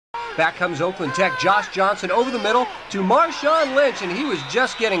Back comes Oakland Tech. Josh Johnson over the middle to Marshawn Lynch, and he was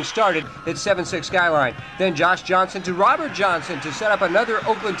just getting started at 7-6 Skyline. Then Josh Johnson to Robert Johnson to set up another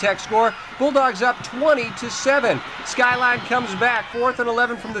Oakland Tech score. Bulldogs up 20-7. Skyline comes back, 4th and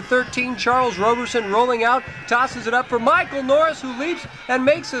 11 from the 13. Charles Roberson rolling out, tosses it up for Michael Norris, who leaps and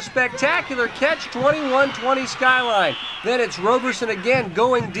makes a spectacular catch. 21-20 Skyline. Then it's Roberson again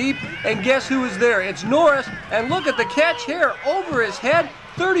going deep, and guess who is there? It's Norris, and look at the catch here over his head.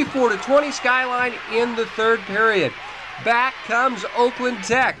 34-20 Skyline in the third period. Back comes Oakland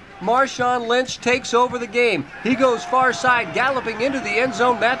Tech. Marshawn Lynch takes over the game. He goes far side, galloping into the end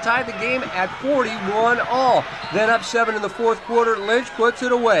zone. That tied the game at 41-all. Then up 7 in the fourth quarter, Lynch puts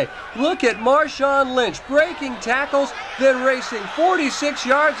it away. Look at Marshawn Lynch breaking tackles, then racing 46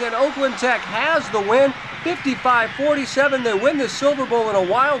 yards, and Oakland Tech has the win. 55-47, they win the Silver Bowl in a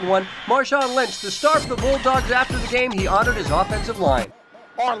wild one. Marshawn Lynch, the star for the Bulldogs after the game, he honored his offensive line.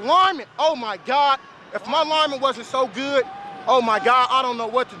 Our lineman, oh my God, if my lineman wasn't so good, oh my God, I don't know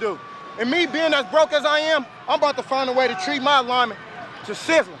what to do. And me being as broke as I am, I'm about to find a way to treat my lineman to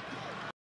Sizzler.